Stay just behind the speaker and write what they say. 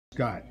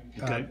Scott.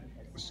 Okay.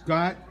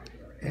 Scott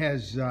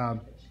has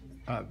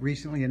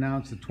recently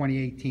announced the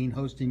 2018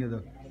 hosting of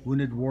the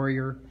Wounded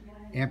Warrior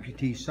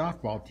Amputee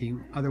Softball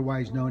Team,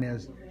 otherwise known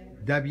as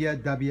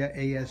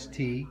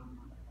WWAST,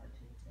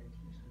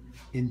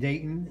 in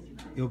Dayton.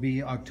 It'll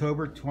be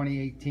October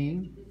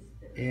 2018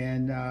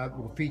 and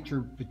will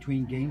feature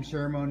between game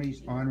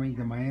ceremonies honoring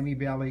the Miami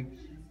Valley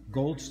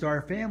Gold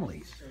Star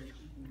families.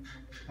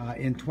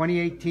 In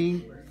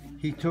 2018,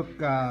 he took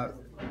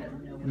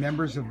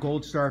members of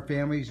Gold Star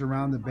families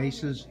around the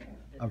bases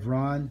of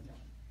Ron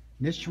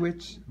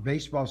Nischwitz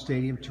Baseball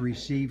Stadium to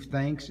receive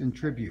thanks and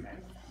tribute.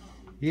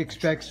 He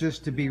expects this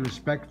to be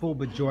respectful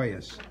but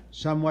joyous,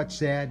 somewhat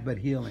sad but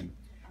healing,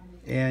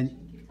 and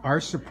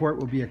our support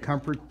will be a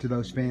comfort to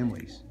those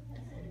families.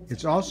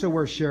 It's also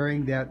worth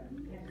sharing that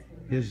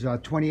his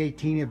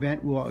 2018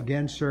 event will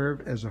again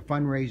serve as a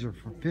fundraiser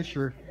for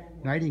Fisher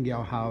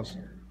Nightingale House,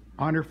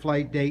 Honor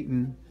Flight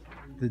Dayton,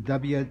 the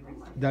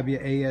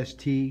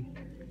WWAST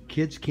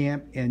Kids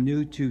Camp, and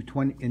new to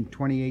in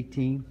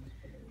 2018.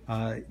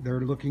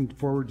 They're looking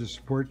forward to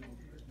support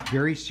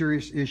very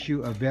serious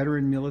issue of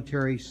veteran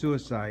military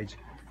suicides,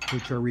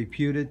 which are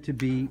reputed to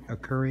be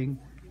occurring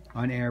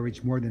on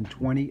average more than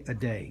 20 a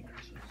day.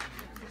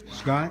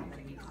 Scott,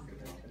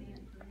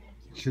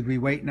 should we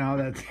wait now?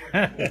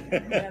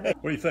 That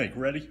What do you think?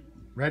 Ready?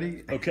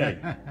 Ready? Okay.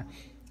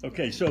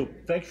 Okay, so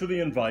thanks for the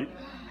invite,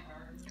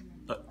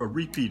 a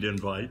repeat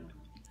invite.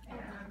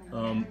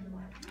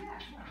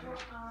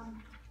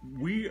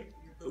 We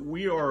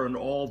are an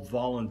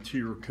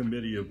all-volunteer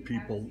committee of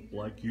people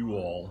like you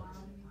all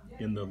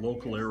in the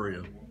local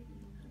area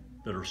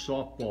that are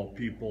softball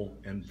people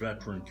and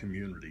veteran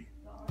community.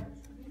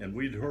 And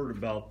we'd heard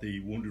about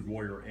the Wounded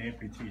Warrior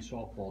Amputee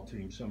softball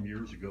team some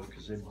years ago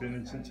because they'd been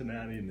in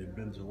Cincinnati and they'd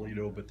been to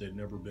Toledo, but they'd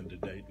never been to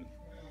Dayton.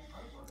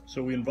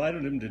 So we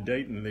invited them to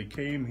Dayton, and they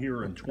came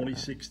here in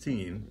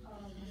 2016.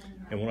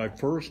 And when I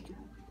first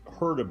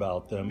heard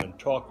about them and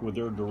talked with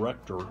their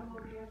director,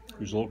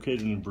 who's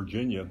located in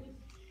Virginia,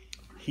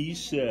 he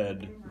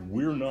said,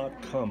 "We're not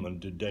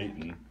coming to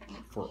Dayton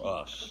for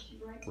us.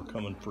 We're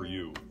coming for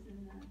you."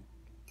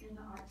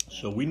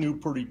 So we knew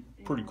pretty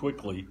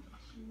quickly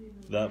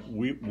that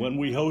when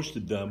we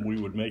hosted them, we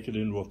would make it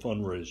into a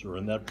fundraiser.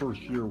 And that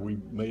first year, we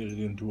made it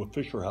into a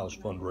Fisher House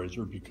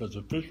fundraiser because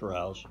the Fisher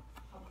House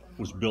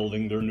was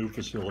building their new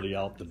facility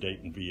out the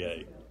Dayton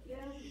VA.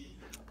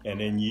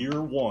 And in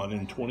year one,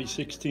 in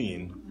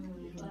 2016,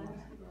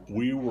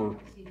 we were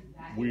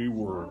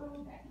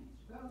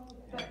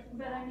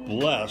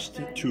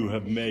blessed to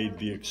have made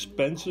the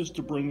expenses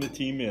to bring the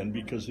team in,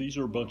 because these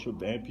are a bunch of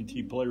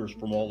amputee players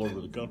from all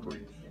over the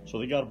country. So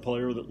they got a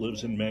player that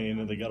lives in Maine,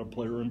 and they got a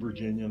player in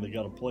Virginia, and they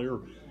got a player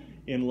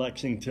in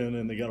Lexington,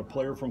 and they got a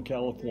player from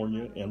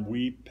California, and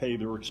we pay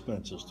their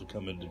expenses to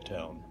come into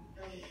town.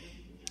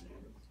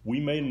 We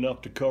made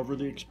enough to cover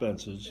the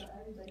expenses,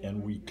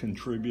 and we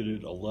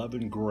contributed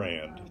 11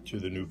 grand to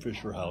the new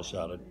Fisher House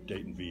out at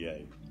Dayton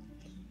VA.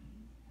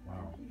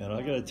 Wow. And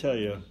I got to tell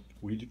you,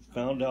 we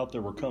found out they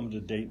were coming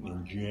to Dayton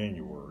in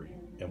January,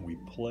 and we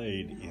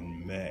played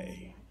in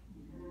May.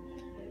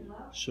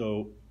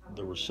 So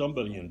there was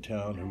somebody in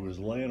town who was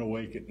laying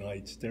awake at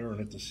night staring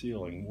at the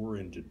ceiling,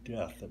 worrying to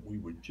death that we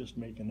would just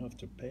make enough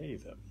to pay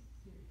them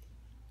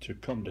to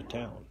come to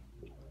town.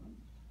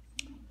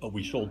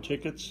 We sold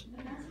tickets.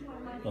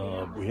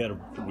 We had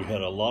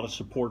a lot of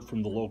support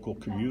from the local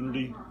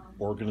community,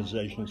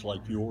 organizations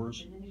like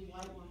yours.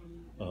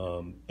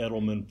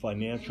 Edelman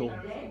Financial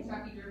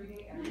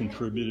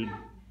contributed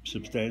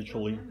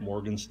substantially,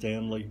 Morgan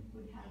Stanley.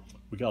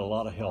 We got a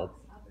lot of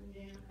help,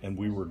 and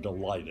we were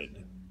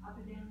delighted.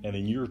 And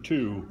in year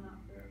two,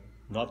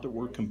 not that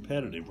we're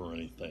competitive or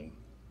anything,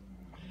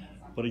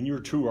 but in year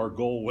two, our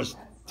goal was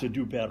to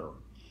do better.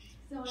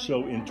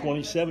 So in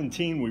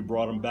 2017, we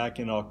brought them back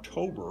in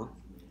October,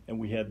 and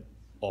we had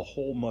a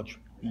whole much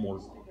more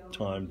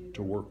time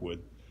to work with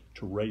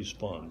to raise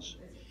funds.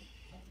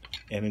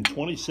 And in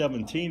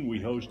 2017, we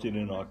hosted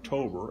in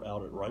October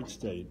out at Wright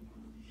State,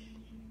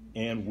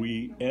 and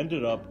we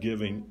ended up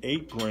giving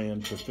 8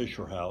 grand to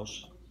Fisher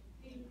House,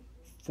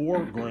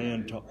 4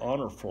 grand to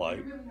Honor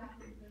Flight,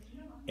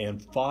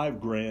 and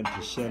 5 grand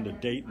to send a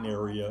Dayton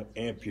area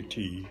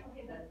amputee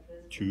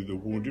to the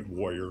Wounded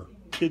Warrior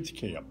Kids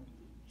Camp.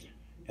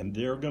 And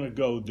they're going to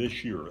go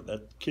this year.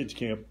 That kids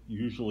camp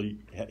usually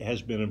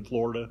has been in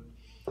Florida.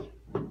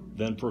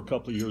 Then for a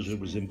couple of years it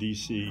was in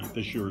DC.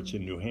 This year it's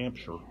in New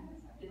Hampshire.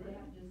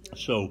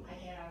 So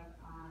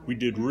we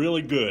did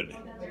really good.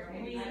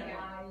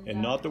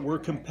 And not that we're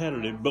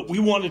competitive, but we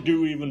want to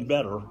do even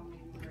better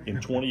in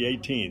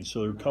 2018.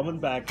 So they're coming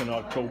back in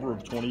October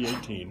of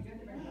 2018.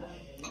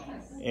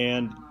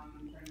 And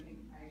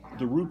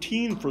the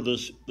routine for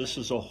this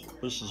is a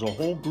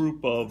whole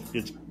group of,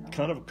 it's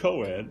kind of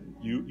co-ed.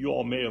 You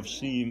all may have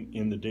seen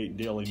in the Dayton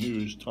Daily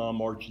News, Tom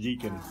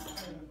Archdeacon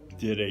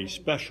did a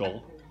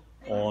special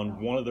on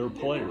one of their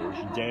players.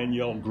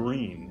 Danielle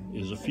Green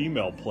is a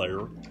female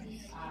player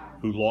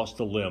who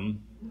lost a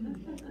limb,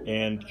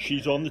 and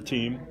she's on the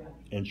team,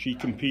 and she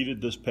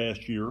competed this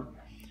past year.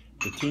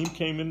 The team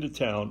came into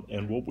town,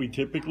 and what we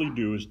typically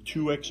do is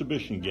 2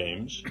 exhibition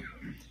games,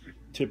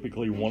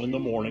 typically one in the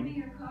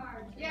morning,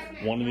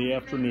 one in the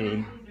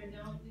afternoon,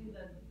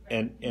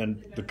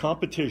 and the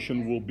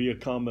competition will be a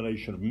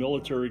combination of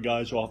military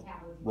guys off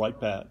right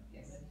pat,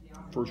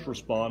 first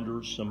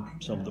responders,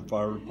 some of the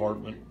fire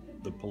department,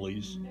 the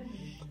police,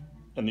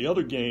 and the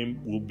other game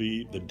will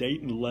be the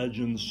Dayton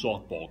Legends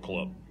Softball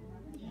Club.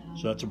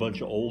 So that's a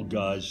bunch of old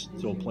guys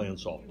still playing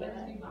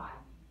softball.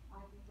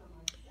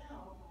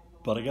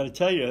 But I got to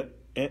tell you,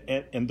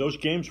 and those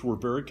games were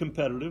very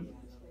competitive,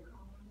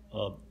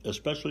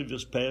 especially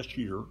this past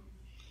year,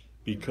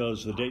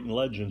 because the Dayton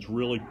Legends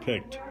really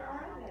picked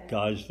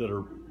guys that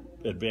are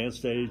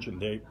advanced age,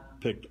 and they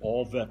picked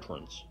all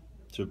veterans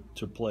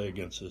to play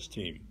against this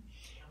team.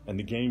 And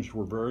the games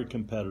were very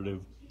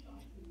competitive.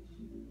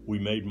 We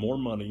made more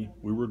money.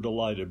 We were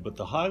delighted. But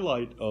the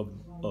highlight of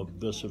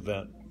this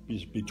event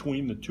is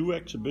between the 2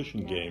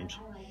 exhibition games.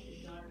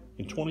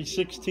 In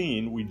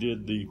 2016, we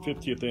did the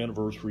 50th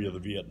anniversary of the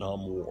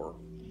Vietnam War.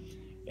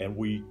 And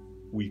we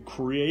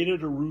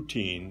created a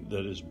routine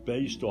that is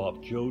based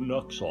off Joe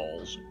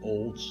Nuxall's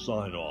old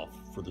sign-off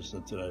for the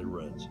Cincinnati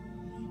Reds.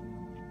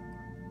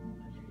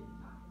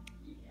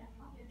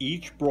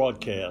 Each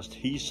broadcast,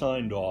 he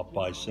signed off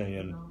by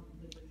saying,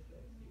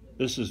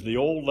 "This is the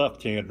old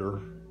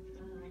left-hander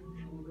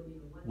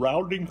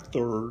rounding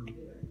third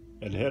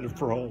and headed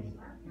for home."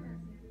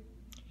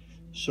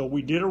 So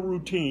we did a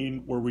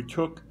routine where we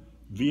took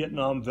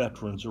Vietnam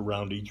veterans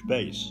around each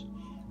base,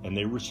 and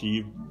they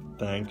received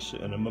thanks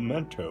and a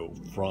memento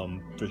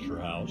from Fisher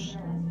House,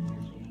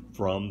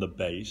 from the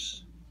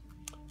base,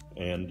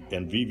 and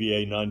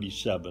VVA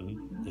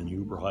 97 in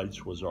Huber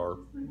Heights was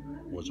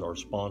our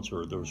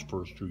sponsor those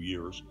first 2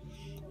 years,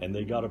 and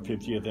they got a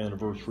 50th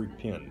anniversary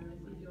pin.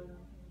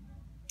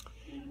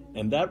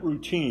 And that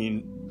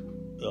routine,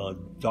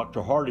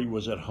 Dr. Hardy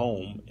was at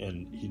home,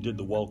 and he did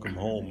the welcome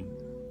home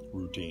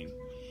routine.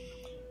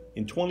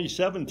 In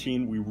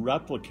 2017, we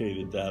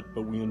replicated that,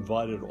 but we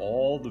invited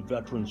all the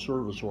veteran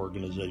service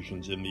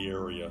organizations in the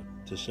area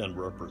to send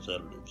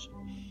representatives.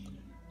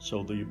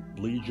 So the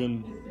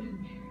Legion,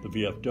 the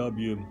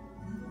VFW,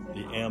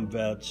 the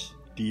AMVETS,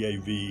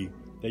 DAV,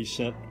 they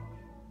sent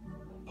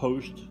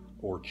post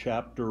or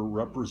chapter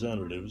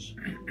representatives.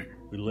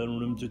 We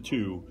limited them to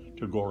 2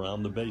 to go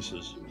around the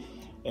bases.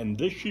 And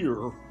this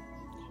year,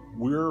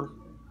 we're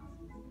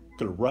going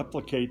to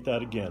replicate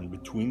that again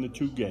between the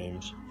 2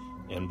 games,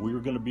 and we're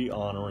going to be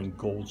honoring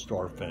Gold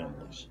Star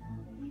families.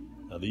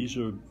 Now, these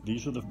are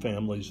the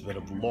families that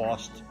have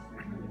lost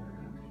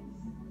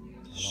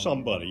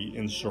somebody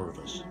in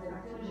service.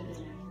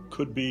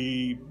 Could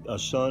be a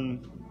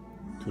son,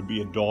 could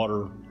be a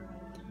daughter,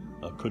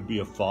 could be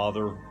a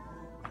father,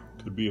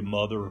 could be a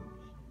mother,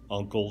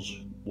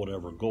 uncles,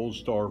 whatever. Gold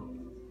Star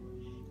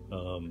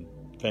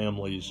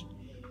families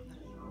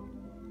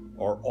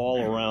are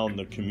all around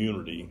the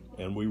community,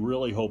 and we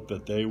really hope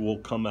that they will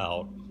come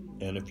out.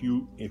 And if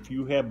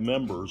you have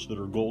members that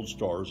are Gold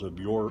Stars of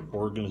your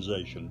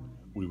organization,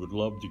 we would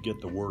love to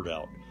get the word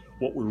out.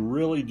 What we're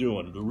really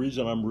doing, the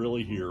reason I'm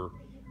really here,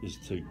 is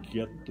to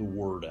get the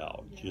word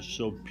out, just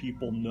so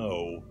people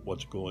know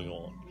what's going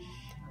on.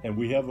 And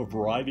we have a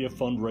variety of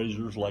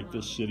fundraisers, like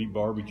this City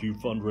Barbecue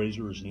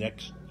fundraiser is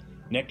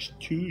next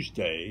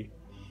Tuesday.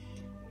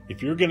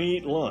 If you're going to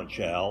eat lunch,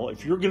 Al,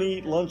 if you're going to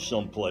eat lunch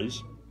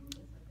someplace,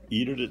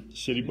 eat it at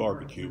City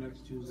Barbecue,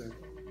 next Tuesday.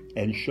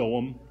 and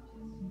show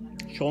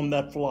them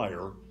that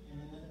flyer.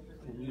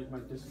 Can you use my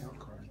discount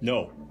card?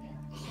 No.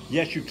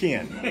 Yes, you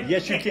can.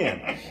 Yes, you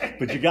can.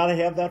 But you got to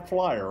have that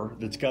flyer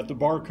that's got the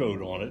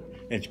barcode on it.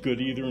 It's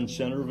good either in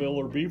Centerville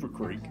or Beaver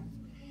Creek.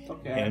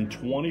 Okay. And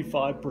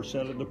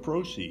 25% of the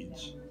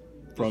proceeds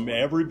from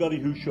everybody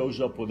who shows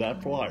up with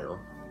that flyer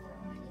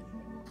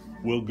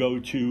will go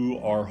to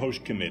our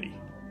host committee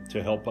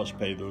to help us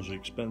pay those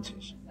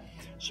expenses.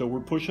 So we're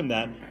pushing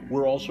that.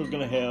 We're also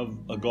going to have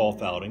a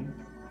golf outing.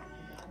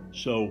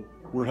 So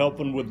we're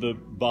helping with the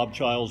Bob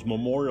Childs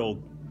Memorial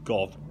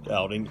Golf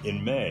Outing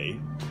in May.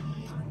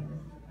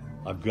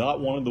 I've got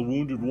one of the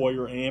Wounded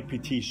Warrior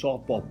amputee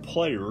softball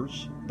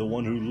players, the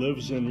one who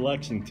lives in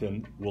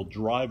Lexington, will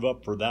drive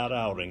up for that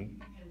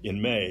outing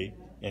in May,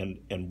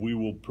 and we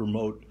will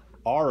promote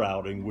our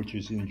outing, which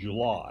is in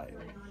July.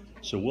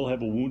 So we'll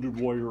have a Wounded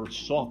Warrior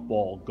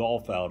softball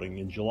golf outing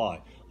in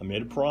July. I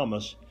made a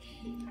promise.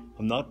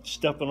 I'm not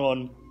stepping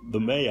on the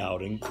May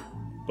outing,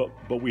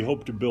 but we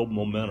hope to build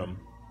momentum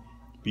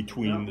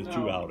between the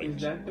 2 outings.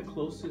 Is that the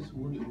closest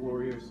Wounded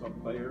Warrior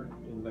player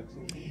in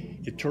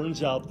Lexington? It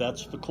turns out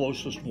that's the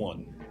closest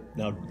one.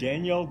 Now,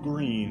 Danielle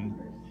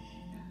Green,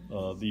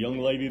 the young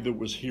lady that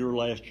was here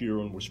last year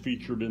and was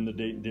featured in the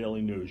Dayton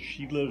Daily News,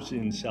 she lives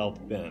in South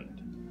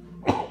Bend.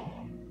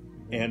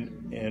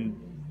 And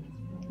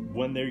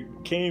when they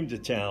came to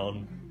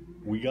town,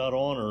 we got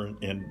on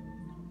her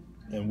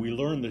and we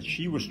learned that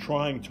she was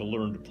trying to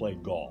learn to play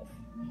golf.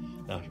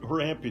 Now,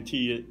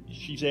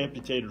 she's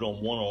amputated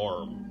on one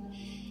arm.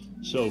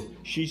 So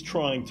she's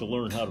trying to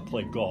learn how to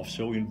play golf.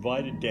 So we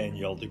invited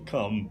Danielle to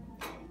come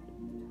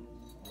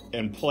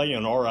and play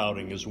in our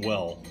outing as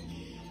well.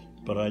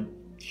 but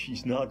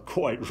she's not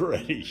quite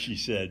ready. She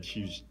said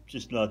she's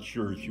just not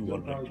sure she You're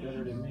wanted. probably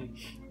better than me.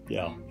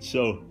 Yeah.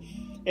 So,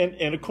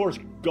 and of course,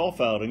 golf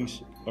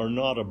outings are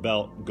not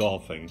about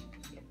golfing.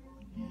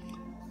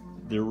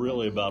 They're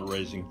really about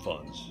raising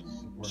funds.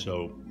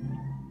 So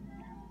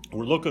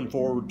we're looking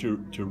forward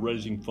to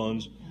raising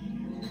funds.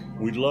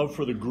 We'd love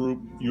for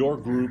your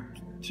group,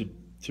 to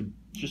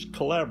just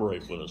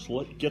collaborate with us.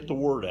 Get the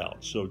word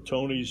out. So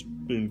Tony's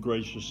been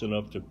gracious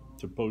enough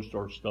to post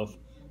our stuff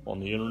on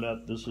the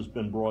internet. This has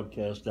been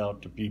broadcast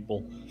out to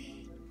people.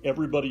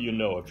 Everybody you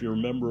know, if you're a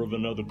member of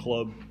another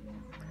club,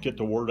 get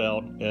the word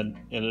out, and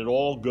it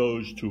all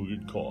goes to a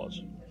good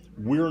cause.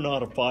 We're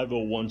not a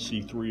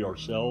 501c3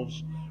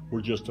 ourselves.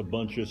 We're just a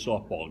bunch of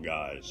softball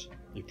guys,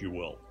 if you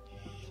will.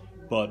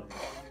 But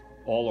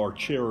all our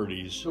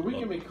charities. So we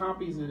can make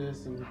copies of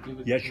this and give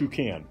it. Yes, you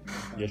can.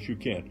 Yes, you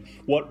can.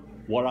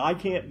 What I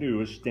can't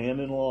do is stand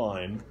in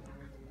line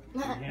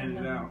And hand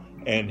it out.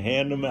 and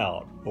hand them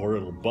out, or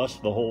it'll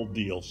bust the whole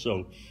deal.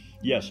 So,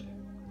 yes,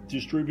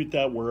 distribute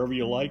that wherever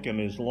you like,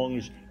 and as long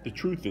as the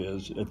truth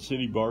is, at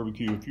City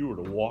Barbecue, if you were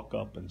to walk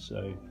up and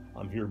say,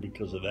 "I'm here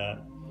because of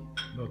that,"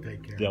 They'll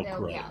take care. they'll of it.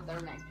 credit. Yeah,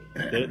 they're nice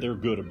people. They're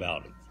good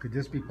about it. Could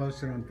this be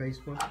posted on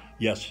Facebook?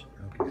 Yes,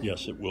 Okay.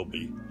 yes, it will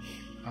be.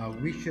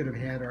 We should have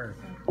had our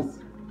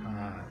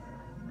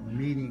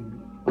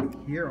meeting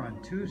here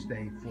on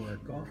Tuesday for a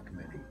golf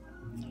committee.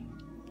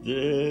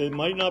 It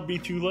might not be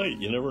too late.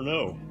 You never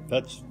know.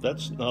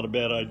 That's not a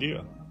bad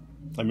idea.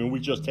 I mean, we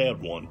just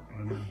had one.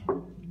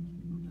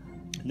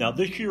 Now,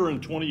 this year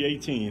in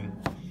 2018,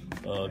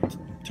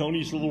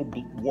 Tony's little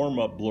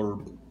warm-up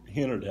blurb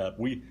hinted at,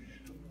 we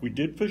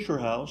did Fisher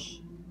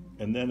House,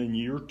 and then in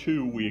year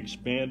 2, we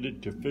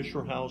expanded to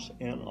Fisher House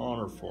and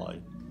Honor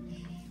Flight.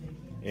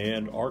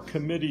 And our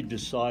committee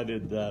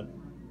decided that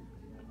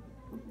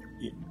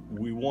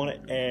we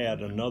want to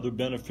add another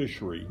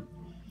beneficiary.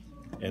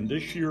 And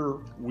this year,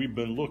 we've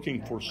been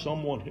looking for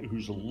someone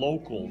who's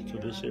local to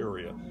this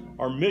area.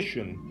 Our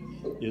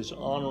mission is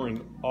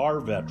honoring our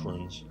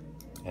veterans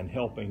and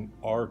helping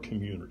our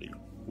community,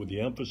 with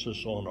the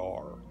emphasis on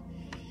our.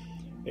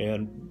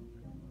 And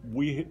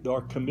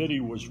our committee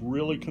was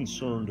really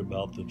concerned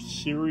about the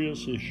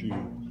serious issue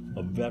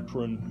of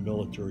veteran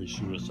military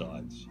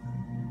suicides.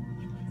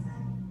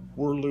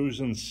 We're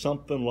losing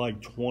something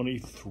like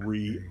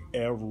 23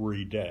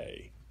 every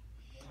day.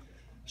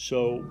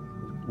 So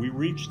we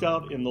reached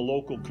out in the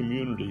local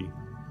community,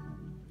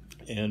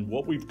 and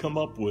what we've come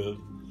up with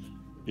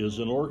is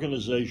an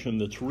organization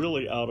that's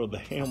really out of the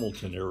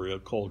Hamilton area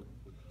called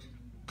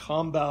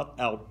Combat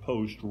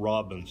Outpost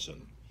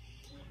Robinson.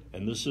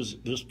 And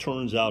this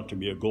turns out to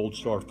be a Gold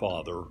Star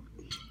father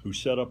who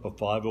set up a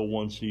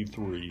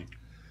 501c3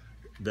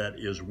 that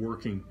is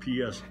working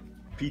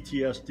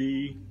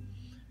PTSD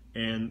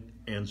and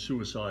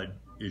suicide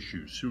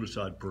issues,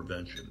 suicide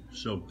prevention.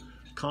 So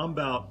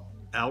Combat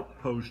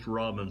Outpost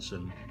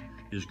Robinson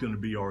is going to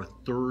be our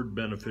third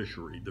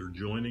beneficiary. They're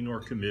joining our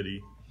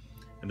committee,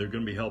 and they're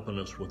going to be helping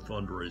us with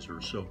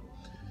fundraisers. So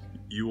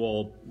you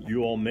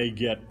all may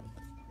get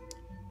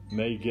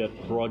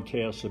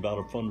broadcasts about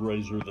a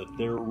fundraiser that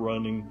they're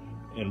running,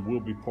 and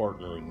we'll be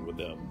partnering with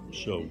them.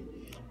 So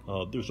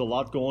there's a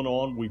lot going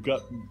on. We've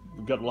got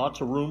lots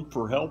of room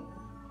for help.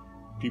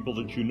 People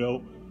that you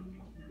know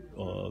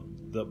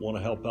that want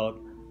to help out,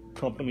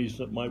 companies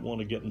that might want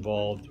to get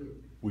involved.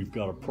 We've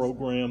got a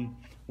program.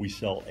 We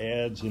sell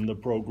ads in the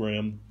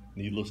program.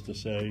 Needless to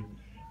say,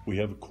 we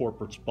have a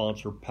corporate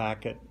sponsor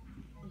packet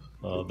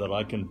that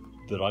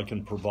I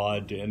can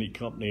provide to any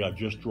company. I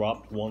just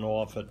dropped one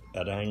off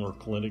at Hanger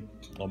Clinic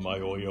on my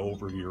way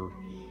over here.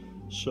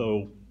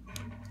 So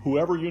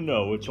whoever you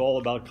know, it's all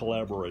about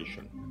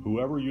collaboration.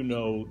 Whoever you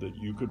know that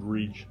you could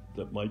reach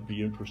that might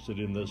be interested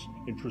in this,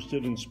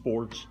 interested in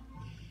sports,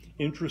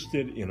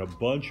 interested in a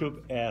bunch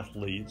of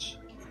athletes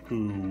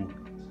who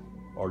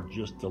are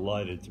just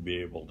delighted to be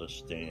able to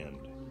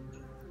stand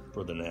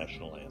for the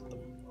national anthem.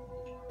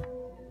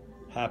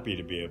 Happy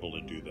to be able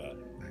to do that.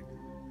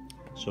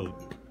 So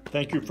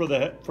thank you for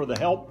the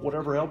help,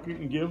 whatever help you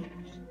can give,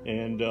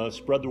 and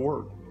spread the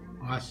word.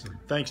 Awesome.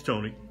 Thanks,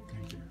 Tony.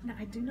 Thank you. Now,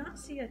 I do not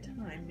see a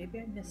time. Maybe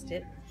I missed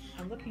it.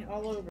 I'm looking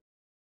all over.